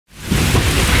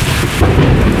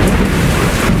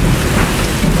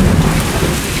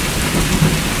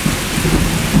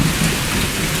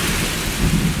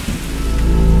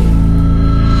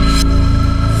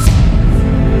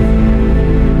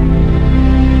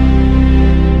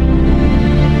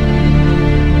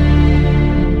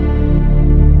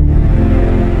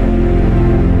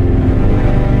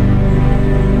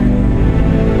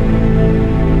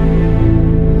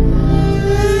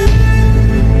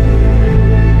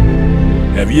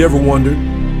Have you ever wondered,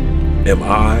 am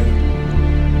I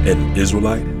an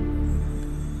Israelite?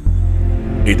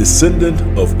 A descendant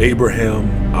of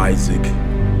Abraham, Isaac,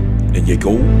 and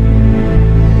Jacob?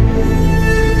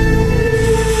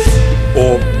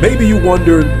 Or maybe you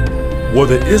wondered, were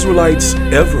the Israelites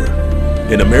ever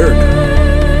in America,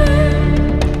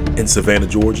 in Savannah,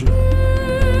 Georgia,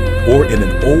 or in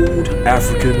an old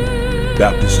African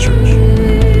Baptist church?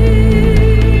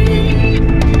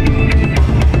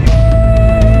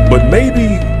 But maybe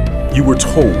you were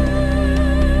told,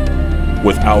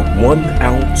 without 1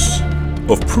 ounce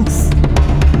of proof,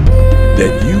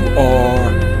 that you are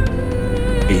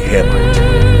a Hamite,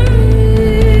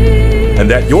 and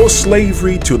that your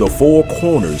slavery to the 4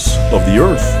 corners of the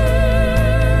earth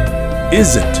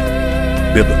isn't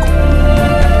biblical.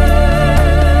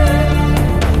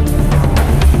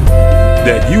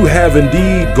 That you have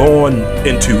indeed gone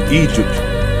into Egypt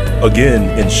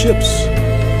again in ships,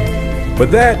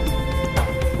 but that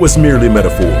was merely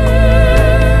metaphorical.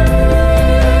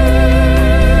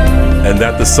 And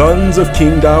that the sons of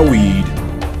King Dawid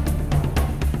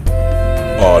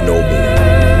are no more.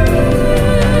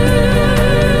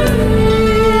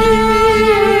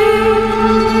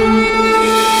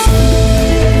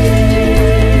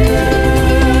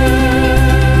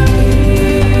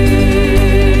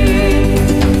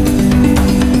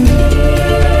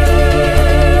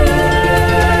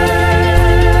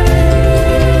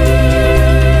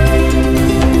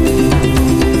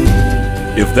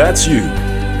 If that's you,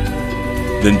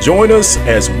 then join us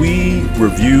as we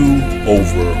review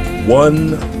over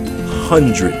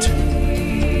 100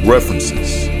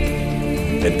 references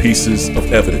and pieces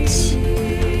of evidence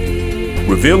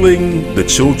revealing the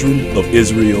children of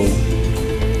Israel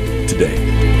today.